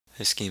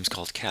This game's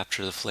called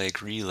Capture the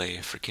Flag Relay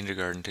for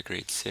kindergarten to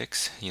grade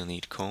 6. You'll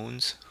need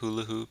cones,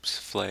 hula hoops,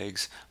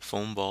 flags,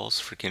 foam balls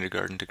for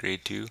kindergarten to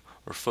grade 2,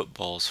 or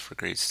footballs for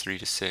grades 3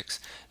 to 6.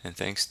 And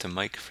thanks to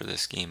Mike for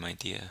this game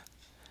idea.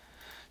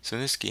 So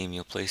in this game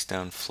you'll place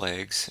down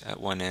flags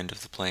at one end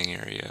of the playing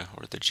area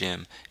or the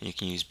gym, and you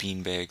can use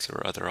bean bags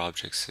or other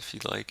objects if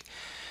you'd like.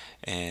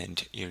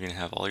 And you're going to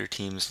have all your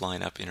teams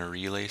line up in a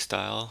relay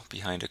style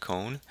behind a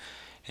cone,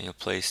 and you'll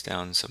place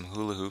down some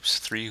hula hoops,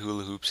 3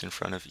 hula hoops in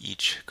front of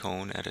each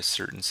cone at a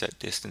certain set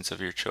distance of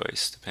your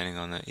choice, depending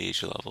on the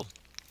age level.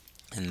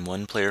 And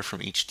one player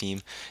from each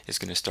team is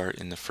going to start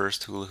in the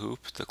first hula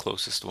hoop, the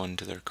closest one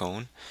to their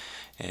cone,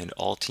 and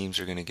all teams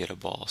are going to get a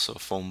ball, so a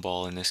foam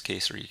ball in this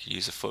case, or you could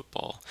use a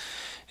football.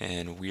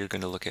 And we're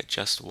going to look at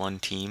just one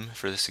team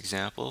for this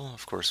example.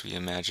 Of course, we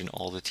imagine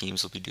all the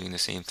teams will be doing the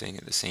same thing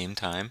at the same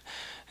time.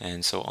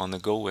 And so on the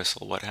go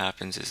whistle, what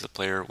happens is the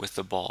player with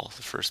the ball,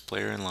 the first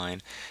player in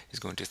line, is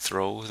going to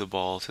throw the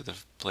ball to the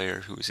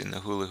player who's in the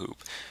hula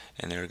hoop,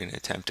 and they're going to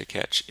attempt to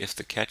catch. If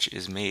the catch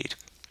is made,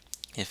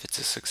 if it's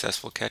a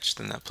successful catch,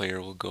 then that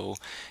player will go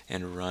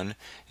and run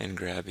and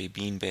grab a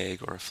bean bag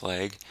or a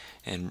flag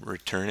and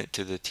return it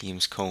to the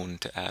team's cone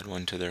to add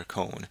one to their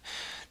cone.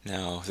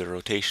 Now, the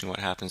rotation, what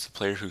happens, the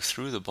player who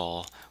threw the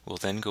ball will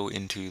then go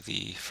into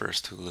the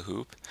first hula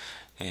hoop,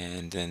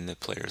 and then the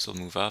players will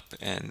move up,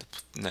 and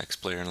the next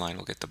player in line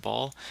will get the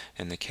ball,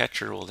 and the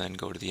catcher will then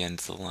go to the end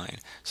of the line.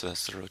 So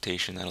that's the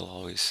rotation that'll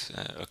always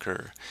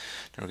occur.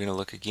 Now we're going to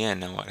look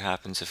again now what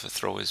happens if a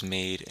throw is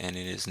made and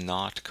it is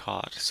not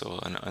caught, so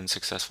an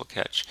unsuccessful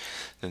catch.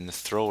 Then the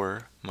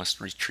thrower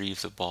must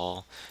retrieve the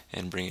ball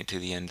and bring it to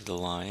the end of the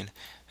line,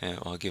 and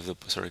I'll give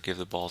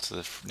the ball to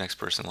the next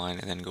person in line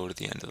and then go to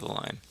the end of the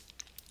line.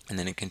 And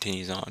then it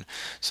continues on.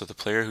 So the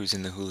player who's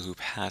in the hula hoop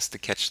has to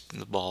catch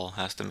the ball,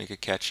 has to make a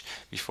catch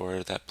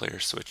before that player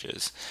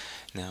switches.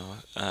 Now,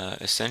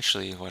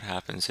 essentially what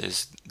happens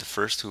is the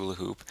first hula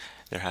hoop,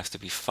 there has to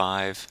be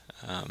 5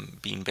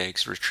 bean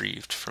bags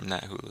retrieved from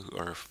that hula hoop,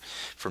 or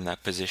from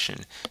that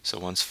position. So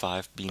once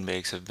 5 bean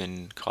bags have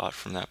been caught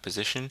from that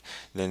position,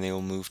 then they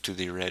will move to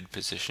the red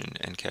position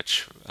and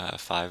catch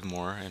 5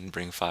 more and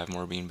bring 5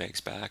 more bean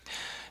bags back.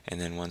 And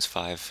then once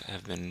 5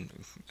 have been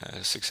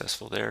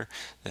successful there,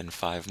 then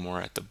 5 more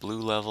at the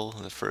blue level,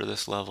 the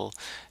furthest level,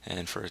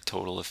 and for a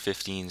total of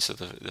 15. So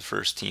the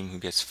first team who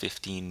gets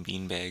 15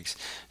 bean bags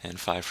and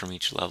 5 from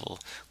each level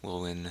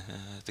will win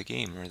the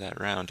game, or that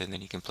round. And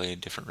then you can play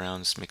different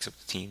rounds, mix up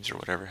the teams or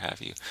whatever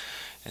have you.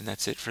 And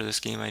that's it for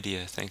this game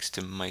idea. Thanks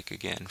to Mike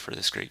again for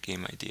this great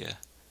game idea.